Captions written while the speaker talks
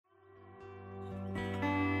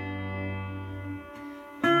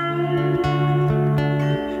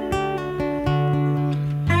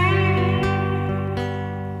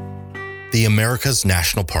America's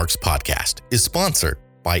National Parks podcast is sponsored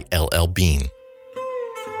by LL Bean.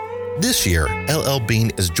 This year, LL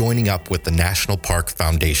Bean is joining up with the National Park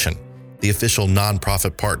Foundation, the official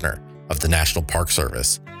nonprofit partner of the National Park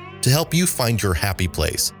Service, to help you find your happy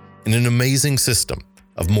place in an amazing system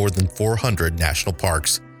of more than 400 national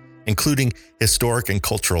parks, including historic and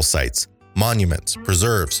cultural sites, monuments,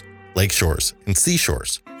 preserves, lakeshores, and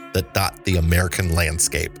seashores that dot the American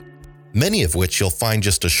landscape, many of which you'll find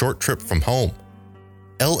just a short trip from home.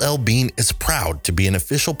 LL Bean is proud to be an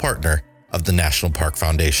official partner of the National Park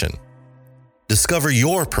Foundation. Discover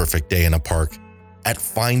your perfect day in a park at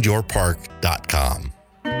findyourpark.com.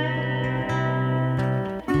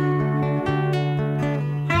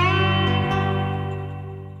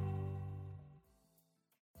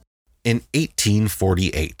 In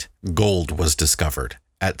 1848, gold was discovered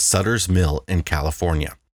at Sutter's Mill in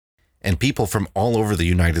California, and people from all over the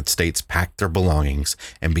United States packed their belongings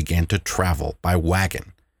and began to travel by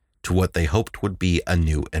wagon to what they hoped would be a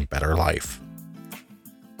new and better life.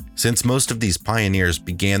 Since most of these pioneers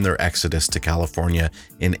began their exodus to California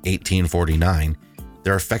in 1849,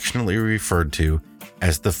 they're affectionately referred to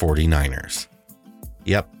as the 49ers.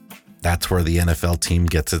 Yep, that's where the NFL team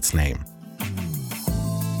gets its name.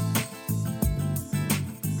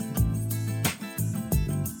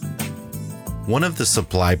 One of the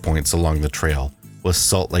supply points along the trail was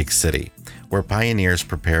Salt Lake City, where pioneers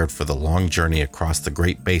prepared for the long journey across the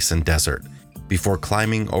Great Basin Desert before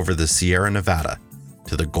climbing over the Sierra Nevada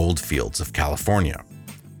to the gold fields of California.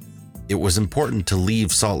 It was important to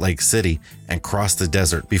leave Salt Lake City and cross the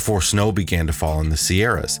desert before snow began to fall in the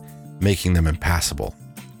Sierras, making them impassable.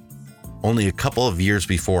 Only a couple of years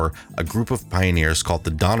before, a group of pioneers called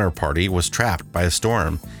the Donner Party was trapped by a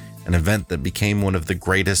storm, an event that became one of the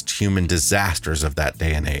greatest human disasters of that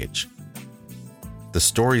day and age. The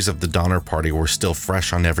stories of the Donner Party were still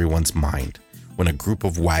fresh on everyone's mind when a group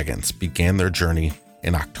of wagons began their journey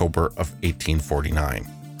in October of 1849.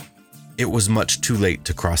 It was much too late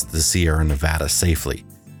to cross the Sierra Nevada safely,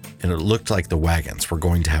 and it looked like the wagons were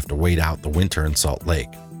going to have to wait out the winter in Salt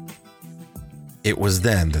Lake. It was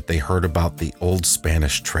then that they heard about the Old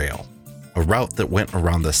Spanish Trail, a route that went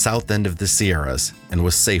around the south end of the Sierras and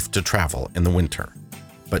was safe to travel in the winter.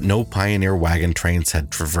 But no pioneer wagon trains had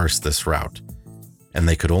traversed this route, and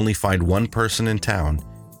they could only find one person in town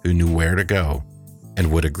who knew where to go and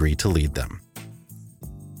would agree to lead them.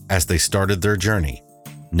 As they started their journey,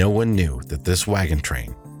 no one knew that this wagon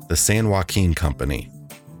train, the San Joaquin Company,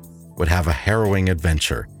 would have a harrowing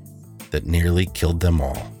adventure that nearly killed them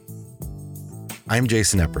all. I'm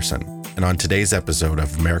Jason Epperson, and on today's episode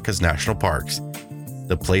of America's National Parks,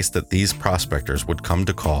 the place that these prospectors would come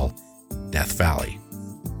to call Death Valley.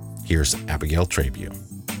 Here's Abigail Trabue.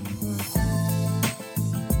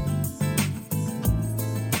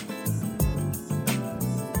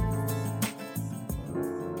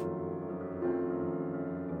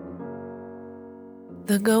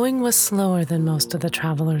 The going was slower than most of the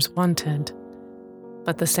travelers wanted,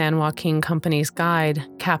 but the San Joaquin Company's guide,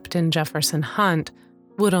 Captain Jefferson Hunt,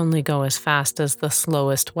 would only go as fast as the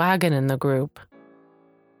slowest wagon in the group.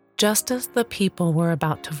 Just as the people were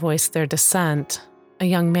about to voice their dissent, a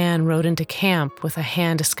young man rode into camp with a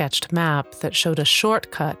hand-sketched map that showed a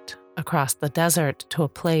shortcut across the desert to a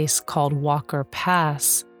place called Walker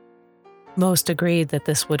Pass. Most agreed that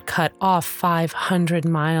this would cut off 500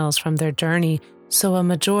 miles from their journey, so a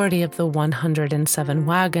majority of the 107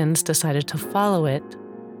 wagons decided to follow it,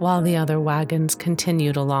 while the other wagons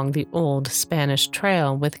continued along the Old Spanish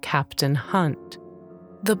Trail with Captain Hunt.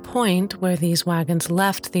 The point where these wagons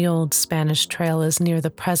left the Old Spanish Trail is near the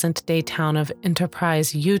present-day town of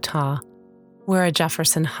Enterprise, Utah, where a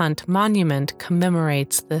Jefferson Hunt monument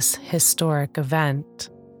commemorates this historic event.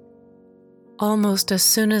 Almost as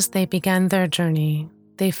soon as they began their journey,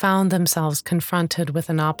 they found themselves confronted with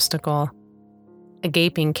an obstacle: a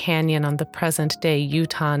gaping canyon on the present-day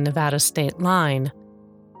Utah-Nevada state line.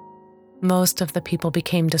 Most of the people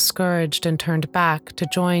became discouraged and turned back to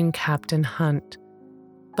join Captain Hunt,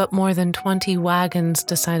 but more than 20 wagons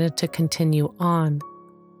decided to continue on.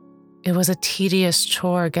 It was a tedious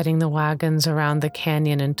chore getting the wagons around the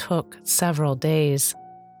canyon and took several days.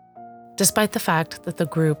 Despite the fact that the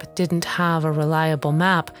group didn't have a reliable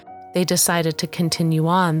map, they decided to continue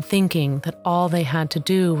on, thinking that all they had to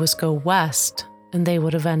do was go west and they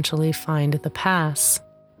would eventually find the pass.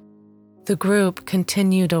 The group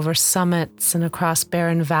continued over summits and across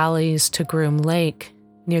barren valleys to Groom Lake,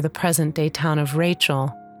 near the present-day town of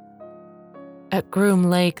Rachel. At Groom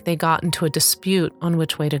Lake, they got into a dispute on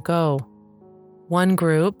which way to go. One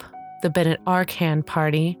group, the Bennett Arcan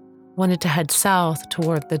Party, wanted to head south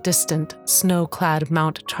toward the distant, snow-clad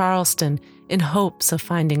Mount Charleston in hopes of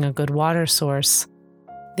finding a good water source.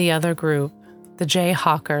 The other group, the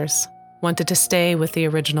Jayhawkers, wanted to stay with the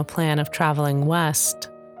original plan of traveling west.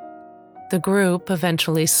 The group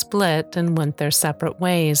eventually split and went their separate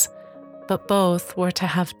ways, but both were to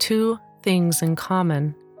have two things in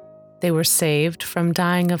common. They were saved from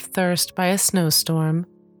dying of thirst by a snowstorm,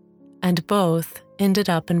 and both ended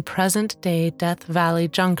up in present-day Death Valley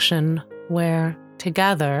Junction, where,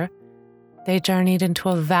 together, they journeyed into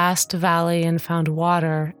a vast valley and found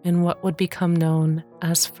water in what would become known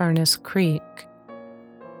as Furnace Creek.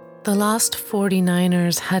 The lost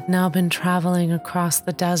 49ers had now been traveling across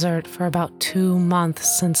the desert for about 2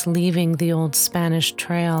 months since leaving the old Spanish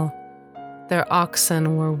Trail. Their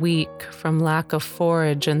oxen were weak from lack of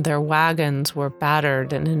forage, and their wagons were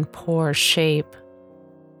battered and in poor shape.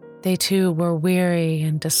 They too were weary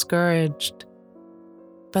and discouraged.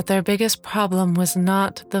 But their biggest problem was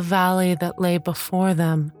not the valley that lay before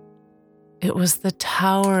them. It was the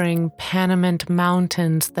towering Panamint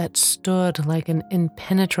Mountains that stood like an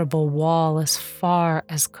impenetrable wall as far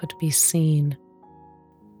as could be seen.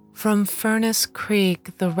 From Furnace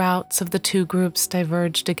Creek, the routes of the two groups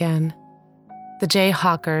diverged again. The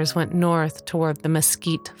Jayhawkers went north toward the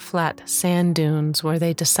Mesquite Flat sand dunes, where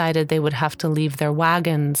they decided they would have to leave their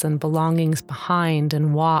wagons and belongings behind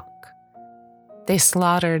and walk. They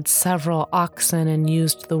slaughtered several oxen and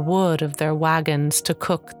used the wood of their wagons to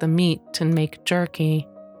cook the meat and make jerky.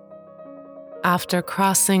 After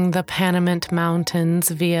crossing the Panamint Mountains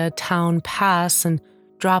via Town Pass and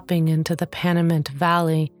dropping into the Panamint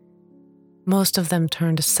Valley, most of them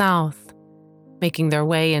turned south, making their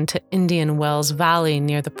way into Indian Wells Valley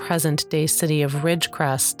near the present-day city of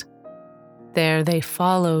Ridgecrest. There they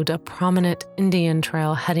followed a prominent Indian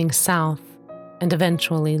trail heading south and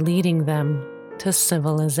eventually leading them to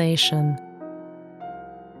civilization.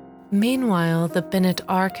 Meanwhile, the Bennett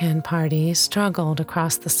Arkan party struggled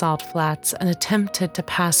across the Salt Flats and attempted to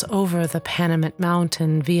pass over the Panamint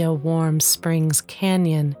Mountain via Warm Springs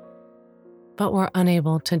Canyon, but were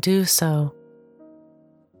unable to do so.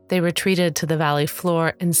 They retreated to the valley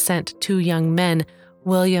floor and sent 2 young men,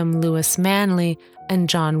 William Lewis Manley and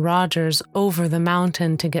John Rogers, over the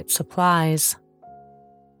mountain to get supplies.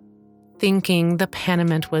 Thinking the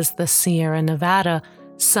Panamint was the Sierra Nevada,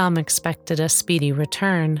 some expected a speedy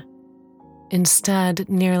return. Instead,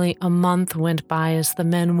 nearly a month went by as the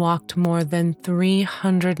men walked more than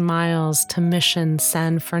 300 miles to Mission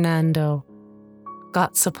San Fernando,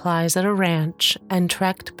 got supplies at a ranch, and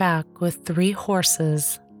trekked back with 3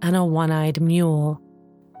 horses and a one-eyed mule.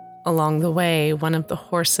 Along the way, one of the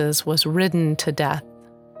horses was ridden to death,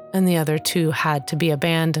 and the other 2 had to be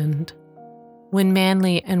abandoned. When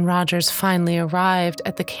Manley and Rogers finally arrived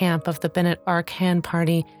at the camp of the Bennett Arkan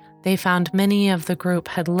party, they found many of the group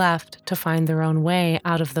had left to find their own way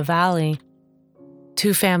out of the valley.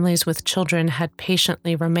 2 families with children had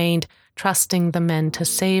patiently remained, trusting the men to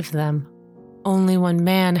save them. Only 1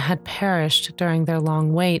 man had perished during their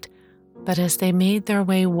long wait, but as they made their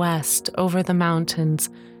way west over the mountains,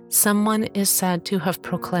 someone is said to have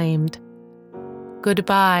proclaimed,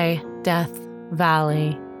 "Goodbye, Death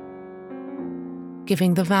Valley,"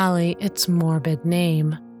 giving the valley its morbid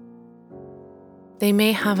name. They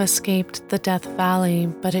may have escaped the Death Valley,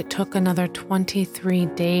 but it took another 23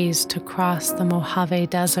 days to cross the Mojave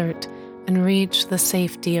Desert and reach the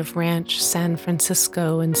safety of Ranch San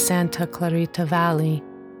Francisco in Santa Clarita Valley.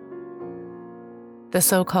 The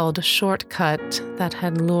so-called shortcut that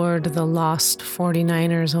had lured the lost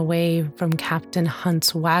 49ers away from Captain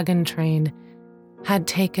Hunt's wagon train had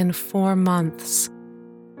taken 4 months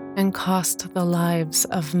and cost the lives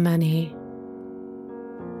of many.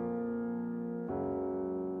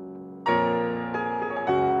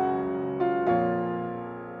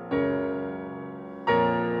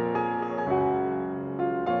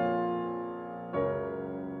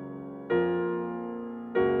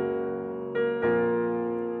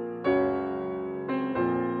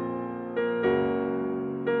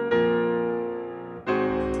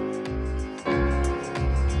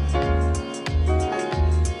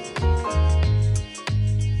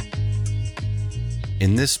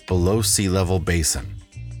 In this below sea level basin,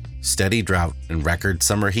 steady drought and record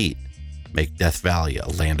summer heat make Death Valley a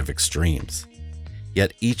land of extremes.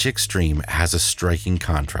 Yet each extreme has a striking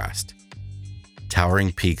contrast.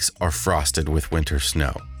 Towering peaks are frosted with winter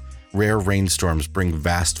snow. Rare rainstorms bring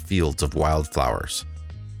vast fields of wildflowers.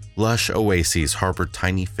 Lush oases harbor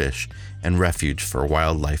tiny fish and refuge for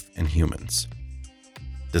wildlife and humans.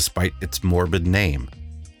 Despite its morbid name,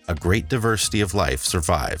 a great diversity of life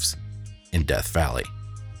survives in Death Valley.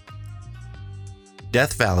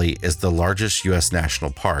 Death Valley is the largest U.S.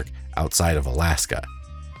 national park outside of Alaska.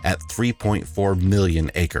 at 3.4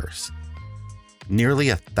 million acres. Nearly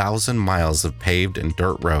 1,000 miles of paved and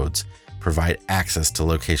dirt roads provide access to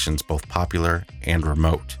locations both popular and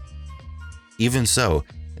remote. Even so,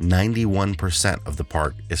 91% of the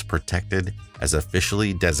park is protected as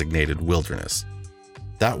officially designated wilderness.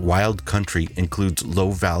 That wild country includes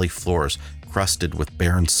low valley floors crusted with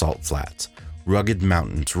barren salt flats, rugged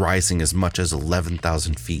mountains rising as much as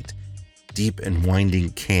 11,000 feet, deep and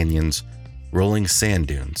winding canyons, rolling sand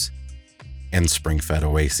dunes, and spring-fed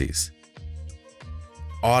oases.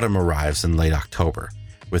 Autumn arrives in late October,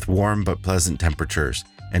 with warm but pleasant temperatures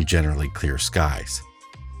and generally clear skies.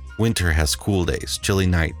 Winter has cool days, chilly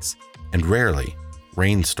nights, and rarely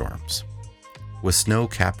rainstorms. With snow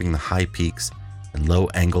capping the high peaks and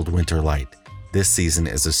low-angled winter light, this season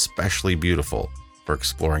is especially beautiful for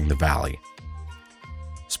exploring the valley.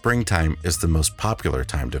 Springtime is the most popular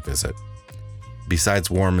time to visit. Besides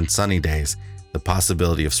warm and sunny days, the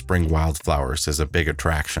possibility of spring wildflowers is a big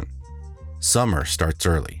attraction. Summer starts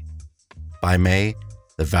early. By May,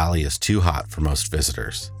 the valley is too hot for most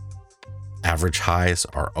visitors. Average highs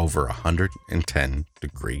are over 110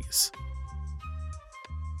 degrees.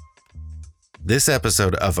 This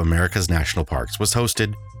episode of America's National Parks was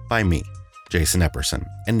hosted by me, Jason Epperson,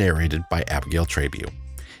 and narrated by Abigail Trabue.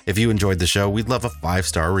 If you enjoyed the show, we'd love a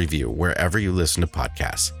 5-star review wherever you listen to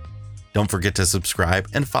podcasts. Don't forget to subscribe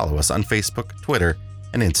and follow us on Facebook, Twitter,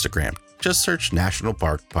 and Instagram. Just search National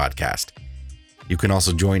Park Podcast. You can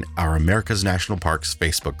also join our America's National Parks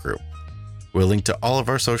Facebook group. We'll link to all of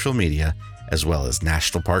our social media, as well as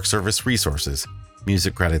National Park Service resources,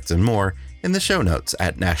 music credits, and more in the show notes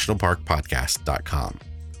at nationalparkpodcast.com.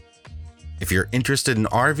 If you're interested in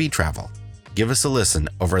RV travel, give us a listen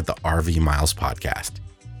over at the RV Miles podcast.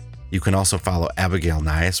 You can also follow Abigail and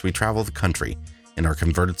I as we travel the country in our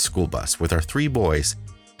converted school bus with our 3 boys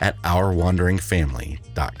at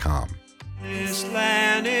ourwanderingfamily.com. This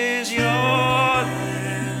land is your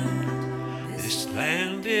land. This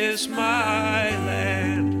land is my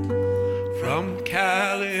land. From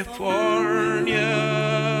California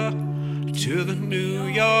to the New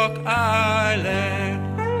York Island.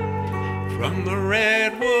 From the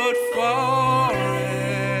Redwood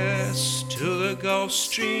Forest to the Gulf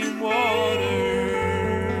Stream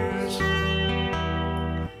waters.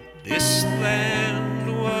 This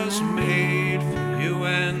land was made for you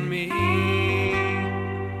and me.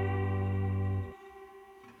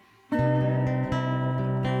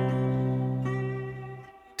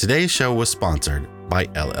 Today's show was sponsored by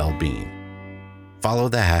LL Bean. Follow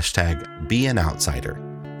the hashtag #BeAnOutsider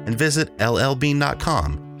and visit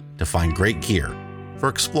llbean.com to find great gear for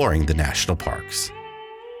exploring the national parks.